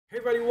Hey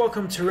everybody,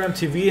 welcome to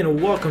RMTV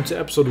and welcome to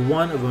episode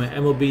 1 of my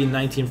MLB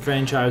 19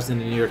 franchise in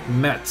the New York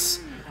Mets.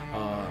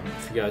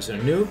 If you guys are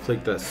new,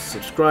 click that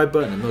subscribe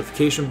button and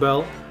notification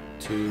bell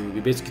to be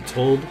basically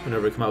told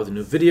whenever I come out with a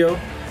new video.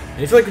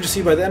 And if you like what you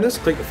see by the end of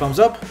this, click the thumbs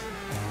up.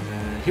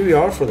 And here we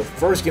are for the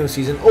first game of the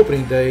season,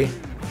 opening day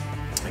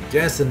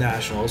against the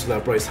Nationals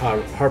without Bryce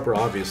Harper,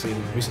 obviously,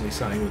 recently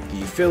signing with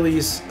the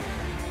Phillies.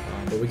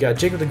 But we got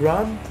Jacob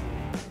degrom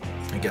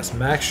against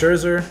Max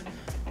Scherzer.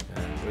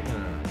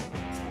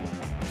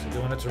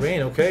 Doing it to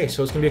rain. Okay,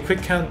 so it's gonna be a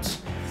quick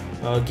count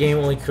game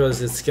only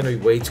because it's gonna be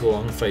way too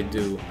long if I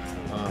do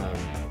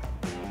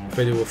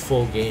a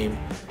full game,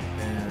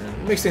 and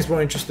it makes things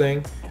more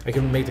interesting. I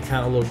can make the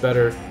count a little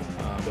better,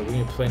 but we're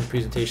gonna play in the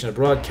presentation and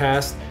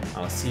broadcast.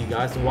 I'll see you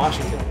guys in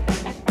Washington.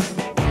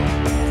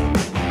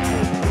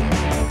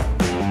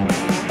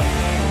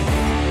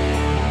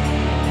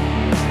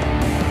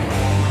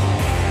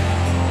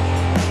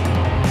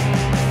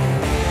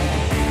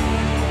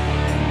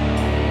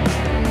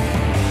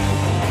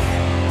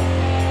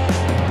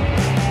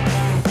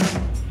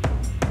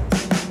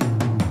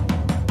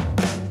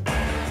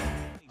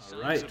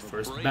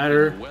 First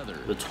batter,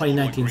 the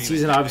 2019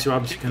 season, obviously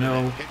Robinson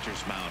Cano.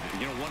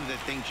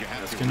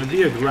 That's going to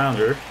be a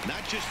grounder.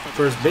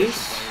 First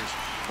base,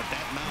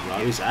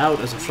 Robbie's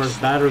out as the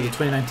first batter of the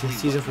 2019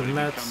 season for the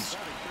Mets.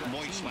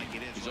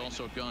 He's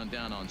also gone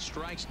down on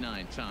strikes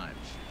 9 times.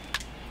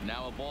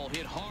 Now a ball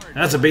hit hard.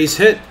 That's a base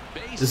hit.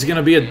 This is going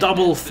to be a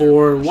double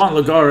for Juan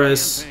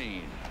Lagares.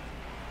 And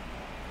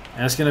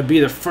that's going to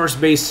be the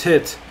first base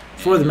hit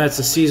for the Mets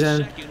this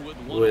season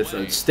with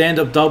a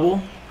stand-up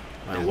double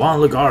by Juan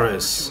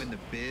Lagares.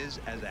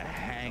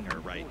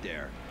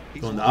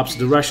 Going the opposite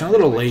direction, a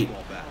little late,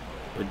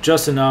 but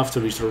just enough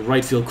to reach the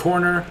right field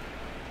corner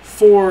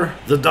for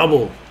the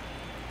double.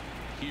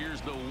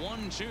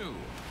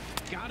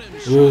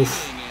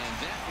 Oof.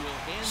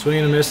 Swing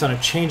and a miss on a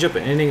changeup,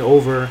 and inning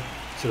over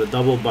to the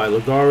double by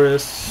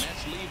Lagares.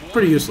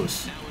 Pretty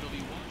useless.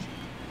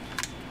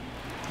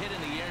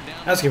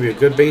 That's going to be a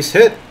good base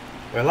hit.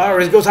 By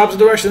Lowry goes opposite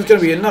direction. It's going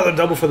to be another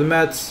double for the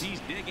Mets.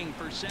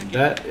 And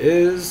that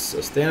is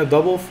a stand-up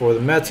double for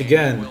the Mets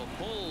again.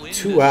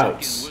 2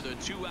 outs.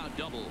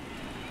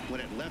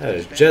 That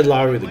is Jed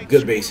Lowry with a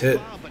good base hit.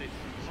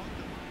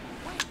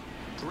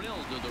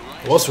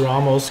 Wilson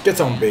Ramos gets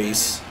on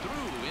base.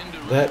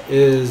 That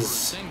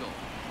is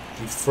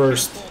the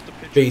first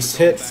base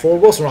hit for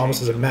Wilson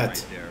Ramos as a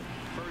Met.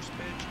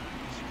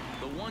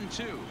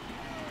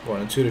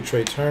 1-2 to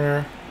Trey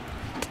Turner.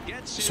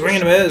 Swing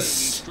and a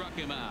miss.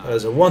 That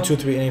is a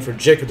 1-2-3 inning for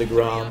Jacob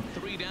degrom.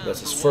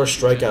 That's his first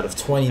strikeout of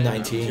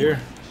 2019 here.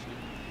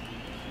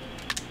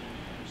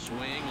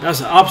 That's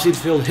an opposite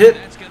field hit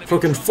for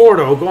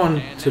Conforto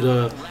going to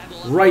the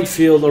right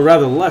field, or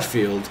rather left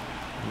field.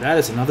 And that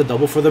is another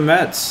double for the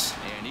Mets.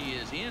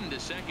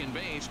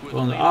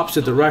 Going the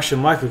opposite direction,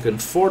 Michael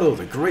Conforto with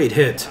a great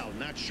hit.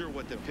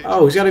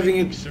 Oh,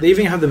 they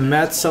even have the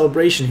Mets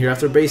celebration here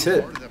after a base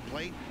hit.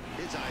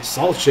 A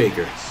salt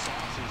shaker.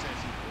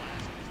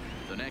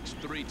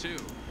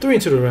 3-2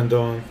 to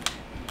Rendon.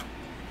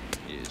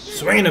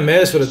 Swing and a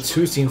miss with a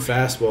 2-seam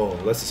fastball.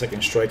 That's the second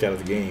strikeout of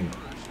the game.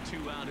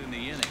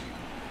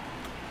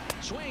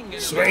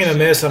 Swing and a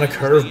miss on a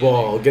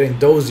curveball, getting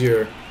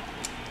Dozier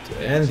to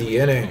end the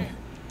inning.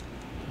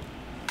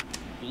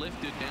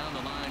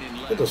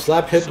 Little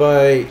slap hit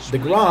by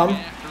degrom,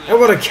 and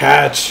what a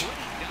catch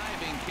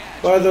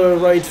by the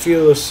right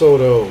fielder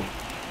Soto.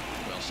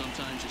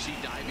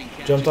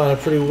 Jumped on it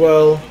pretty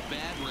well,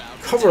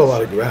 covered a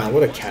lot of ground.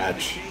 What a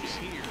catch!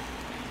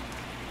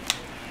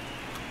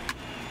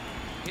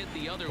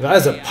 That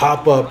is a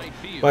pop-up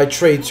by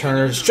Trey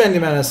Turner, stranding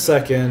him at a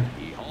second,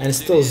 and it's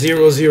still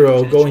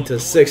 0-0 going to the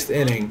 6th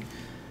inning.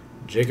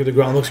 Jacob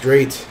degrom looks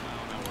great.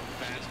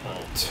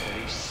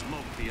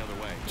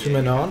 2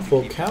 men on,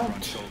 full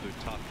count.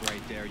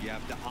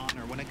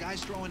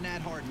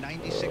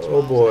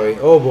 Oh boy,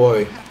 oh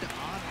boy.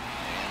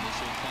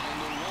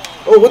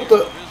 Oh, what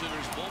the?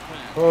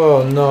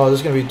 Oh no,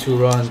 there's going to be 2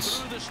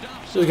 runs.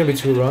 There's going to be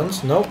 2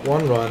 runs. Nope,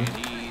 1 run.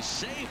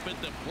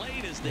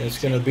 It's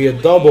going to be a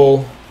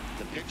double,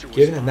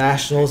 giving the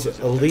Nationals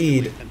a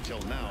lead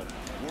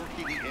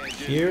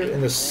here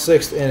in the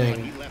 6th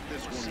inning.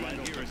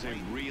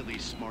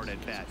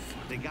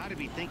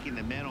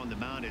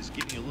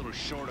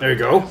 There you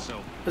go.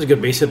 That's a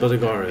good base hit by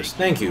Lagares.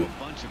 Thank you.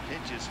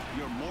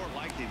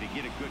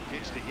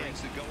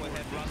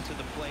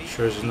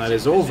 Scherzer's night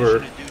is over.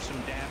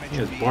 I think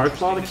it was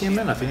Barclaw that came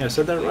in. I think I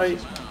said that right.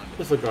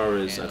 With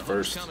Lagares at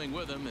first. And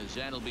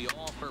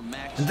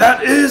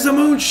that is a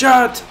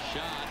moonshot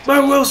by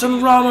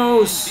Wilson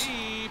Ramos.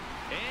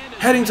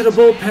 Heading to the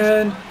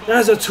bullpen. That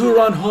is a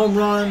 2-run home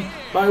run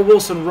by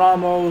Wilson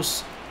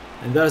Ramos.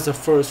 And that is the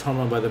first home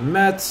run by the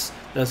Mets.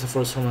 That's the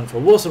first home run for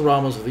Wilson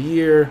Ramos of the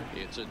year.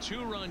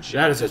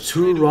 That is a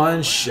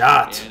 2-run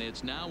shot.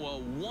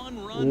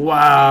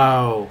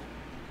 Wow.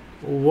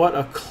 What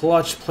a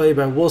clutch play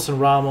by Wilson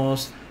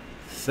Ramos.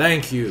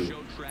 Thank you.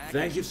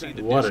 Thank you.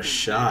 What a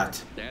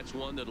shot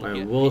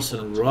by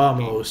Wilson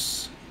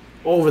Ramos.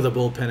 Over the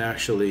bullpen,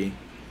 actually.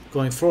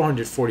 going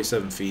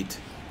 447 feet.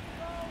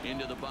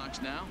 Into the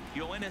box now,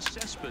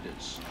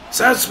 Cespedes.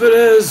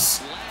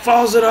 Cespedes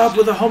follows it up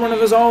with a home run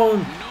of his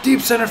own.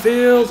 Deep center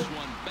field.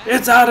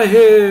 It's out of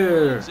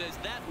here.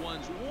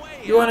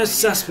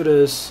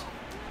 Cespedes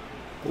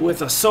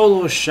with a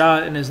solo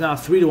shot, and is now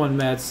 3-1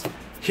 Mets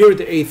here at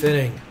the 8th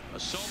inning.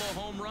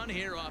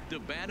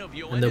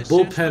 And the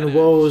bullpen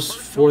woes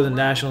for the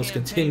Nationals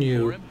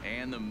continue.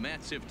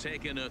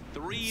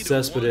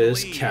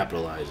 Cespedes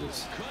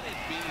capitalizes.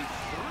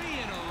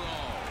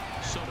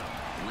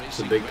 It's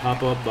a big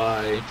pop-up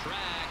by...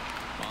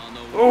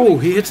 Oh,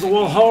 he hits the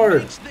wall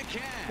hard.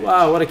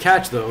 Wow, what a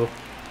catch, though.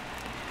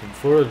 And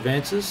Florida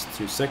advances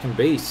to second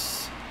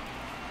base.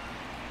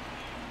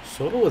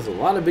 Soto with a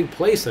lot of big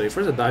plays today.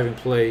 First a diving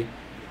play,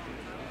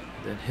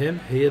 then him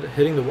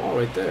hitting the wall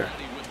right there.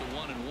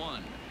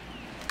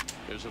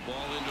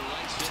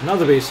 It's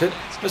another base hit.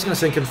 That's going to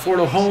send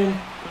Conforto home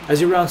as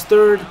he rounds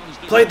third.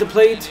 Plate to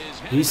plate.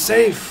 He's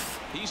safe.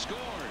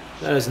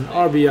 That is an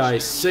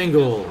RBI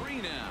single.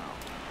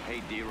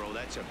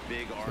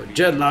 For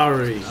Jed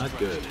Lowrie. Not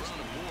good.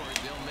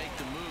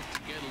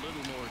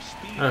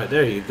 Alright,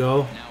 there you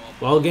go.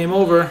 Well, game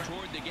over.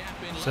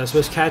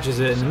 Cespedes catches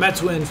it, and the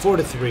Mets win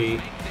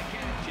 4-3.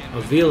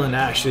 Avila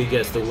actually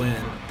gets the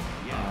win.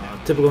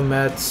 Typical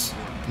Mets,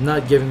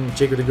 not giving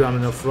Jacob degrom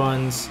enough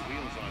runs,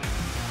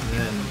 and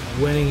then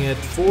winning it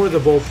for the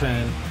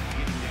bullpen.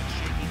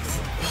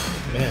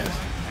 Man,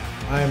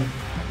 I'm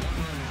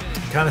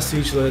kind of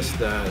speechless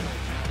that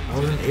I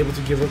wasn't able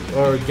to give up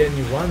or get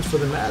any runs for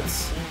the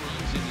Mets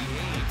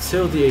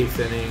until the 8th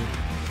inning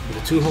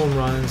with the 2 home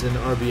runs and the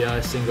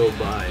RBI single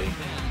by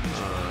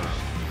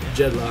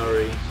Jed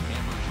Lowrie.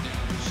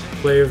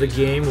 Player of the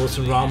game,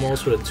 Wilson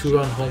Ramos with a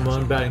 2-run home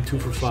run, batting 2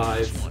 for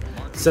 5.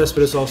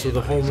 Cespedes also with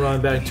a home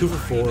run, batting 2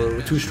 for 4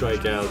 with 2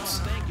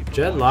 strikeouts.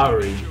 Jed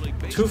Lowrie,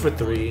 2 for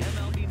 3.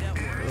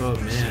 Oh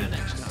man.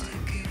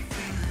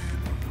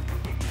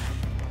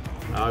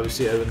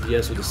 Obviously Edwin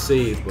Diaz with a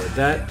save, but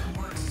that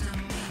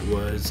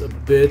was a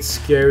bit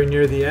scary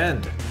near the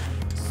end.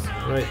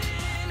 Alright.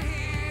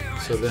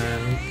 So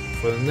then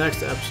for the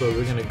next episode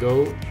we're gonna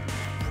go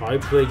probably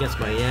play against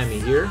Miami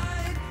here.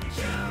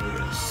 And we're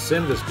gonna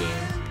sim this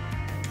game.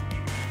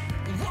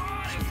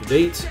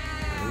 Date,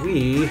 and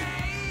we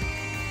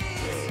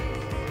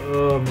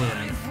oh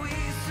man,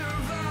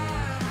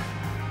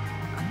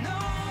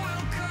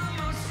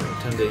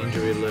 10-day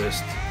injury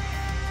list.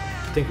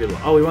 I think we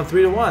won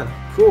 3-1.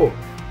 Cool.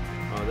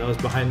 That was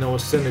behind Noah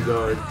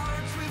Syndergaard.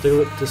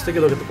 Let's take a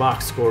look at the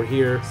box score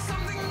here.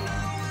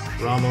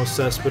 Ramos,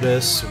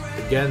 Cespedes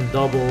again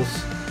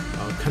doubles.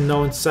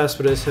 Cano and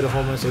Cespedes hit a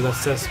home run, so that's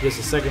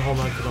Cespedes' second home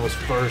run. Cano's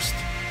first.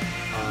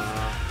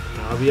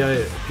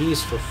 RBI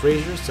apiece for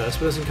Frazier,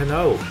 Cespedes, and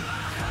Cano. In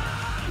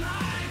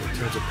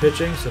terms of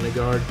pitching,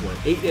 Syndergaard went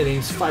 8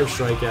 innings, 5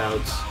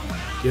 strikeouts,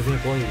 giving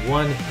up only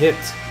 1 hit.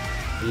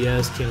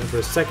 Diaz came in for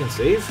a second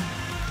save.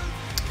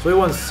 So he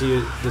won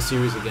the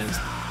series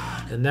against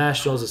the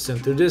Nationals. It's sim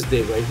through this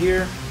day right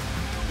here.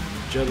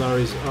 Jed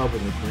Lowrie's up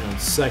in the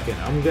second.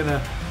 I'm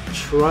gonna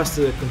trust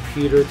the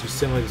computer to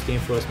simulate this game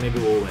for us. Maybe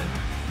we'll win.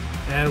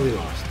 And we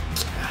lost.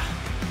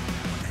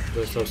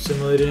 Do I start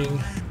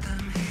simulating?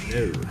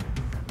 No.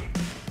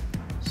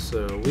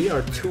 So we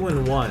are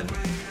 2-1.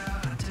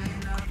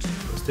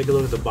 Let's take a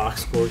look at the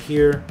box score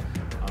here.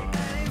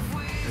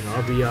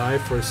 An RBI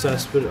for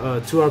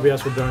Cespedes, 2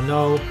 RBIs for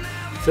Darno,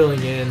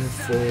 filling in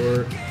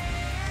for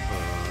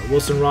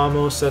Wilson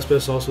Ramos.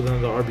 Cespedes also with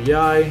another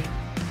RBI.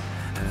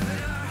 And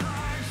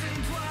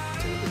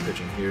take a look at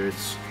pitching here.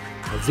 It's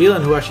Avila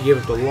who actually gave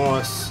up the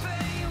loss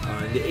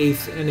in the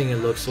 8th inning. It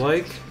looks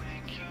like.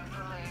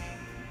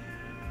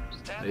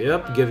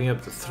 Yep, giving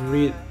up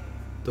the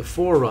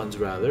 4 runs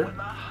rather.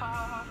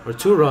 Or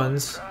 2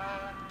 runs,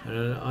 and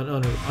an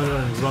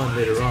unearned run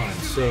later on.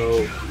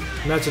 So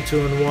Mets are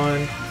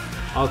 2-1.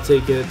 I'll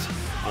take it.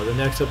 The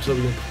next episode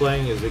we've been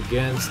playing is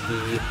against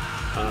the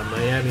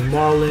Miami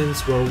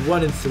Marlins. We're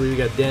 1-3. We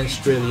got Dan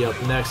Straley up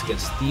next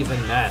against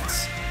Steven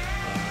Matz.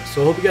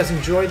 So I hope you guys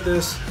enjoyed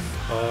this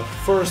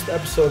first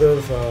episode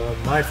of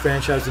my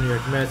franchise, the New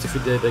York Mets. If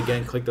you did,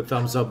 again, click the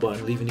thumbs up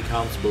button, leave any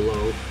comments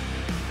below,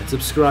 and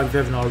subscribe if you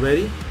haven't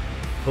already.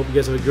 Hope you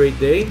guys have a great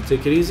day.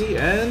 Take it easy,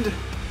 and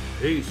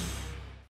peace.